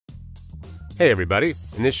Hey everybody,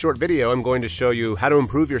 in this short video I'm going to show you how to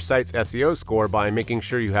improve your site's SEO score by making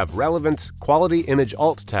sure you have relevant, quality image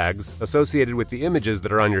alt tags associated with the images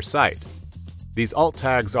that are on your site. These alt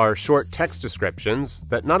tags are short text descriptions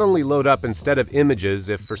that not only load up instead of images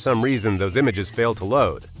if for some reason those images fail to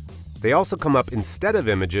load, they also come up instead of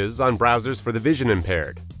images on browsers for the vision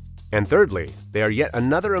impaired. And thirdly, they are yet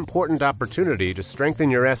another important opportunity to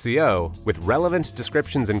strengthen your SEO with relevant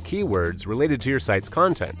descriptions and keywords related to your site's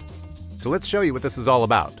content. So let's show you what this is all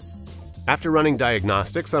about. After running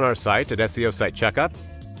diagnostics on our site at seositecheckup,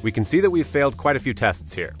 we can see that we've failed quite a few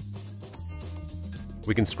tests here.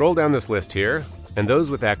 We can scroll down this list here, and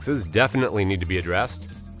those with X's definitely need to be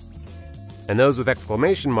addressed. And those with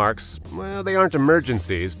exclamation marks, well, they aren't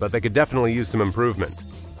emergencies, but they could definitely use some improvement.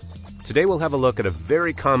 Today we'll have a look at a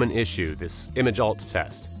very common issue, this image alt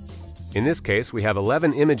test. In this case, we have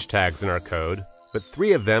 11 image tags in our code, but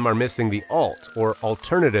 3 of them are missing the alt, or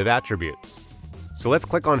alternative attributes. So let's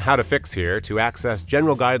click on How to Fix here to access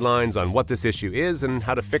general guidelines on what this issue is and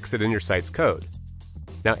how to fix it in your site's code.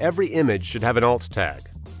 Now every image should have an alt tag,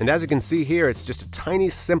 and as you can see here, it's just a tiny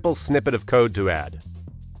simple snippet of code to add.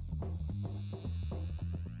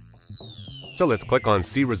 So let's click on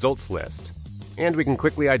See Results List, and we can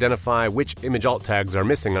quickly identify which image alt tags are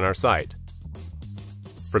missing on our site.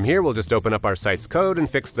 From here, we'll just open up our site's code and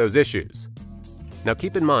fix those issues. Now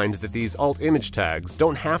keep in mind that these alt image tags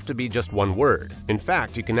don't have to be just one word. In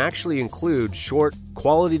fact, you can actually include short,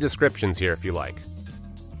 quality descriptions here if you like.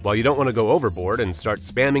 While you don't want to go overboard and start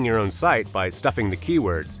spamming your own site by stuffing the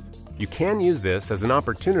keywords, you can use this as an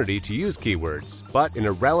opportunity to use keywords, but in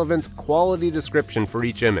a relevant, quality description for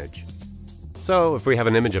each image. So if we have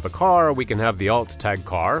an image of a car, we can have the alt tag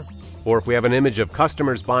car, or if we have an image of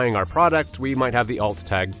customers buying our product, we might have the alt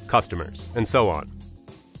tag customers, and so on.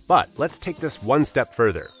 But let's take this one step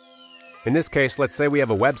further. In this case, let's say we have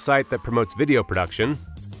a website that promotes video production.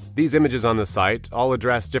 These images on the site all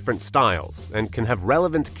address different styles and can have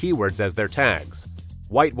relevant keywords as their tags.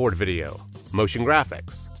 Whiteboard video, motion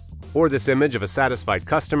graphics, or this image of a satisfied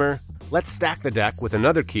customer. Let's stack the deck with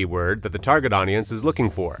another keyword that the target audience is looking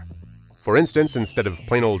for. For instance, instead of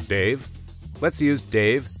plain old Dave, let's use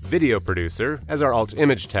Dave Video Producer as our alt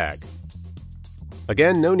image tag.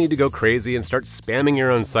 Again, no need to go crazy and start spamming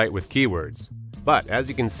your own site with keywords. But as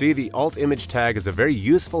you can see, the alt image tag is a very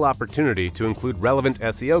useful opportunity to include relevant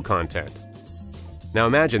SEO content. Now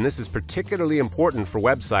imagine this is particularly important for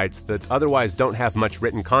websites that otherwise don't have much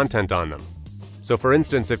written content on them. So for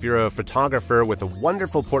instance, if you're a photographer with a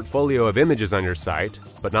wonderful portfolio of images on your site,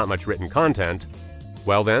 but not much written content,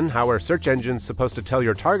 well then, how are search engines supposed to tell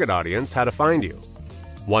your target audience how to find you?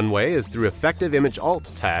 One way is through effective image alt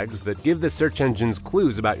tags that give the search engines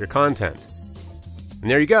clues about your content.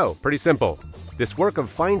 And there you go, pretty simple. This work of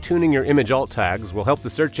fine-tuning your image alt tags will help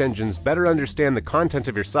the search engines better understand the content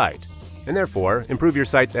of your site, and therefore improve your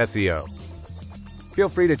site's SEO. Feel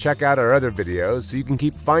free to check out our other videos so you can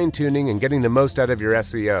keep fine-tuning and getting the most out of your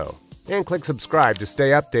SEO. And click subscribe to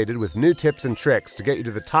stay updated with new tips and tricks to get you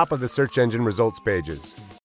to the top of the search engine results pages.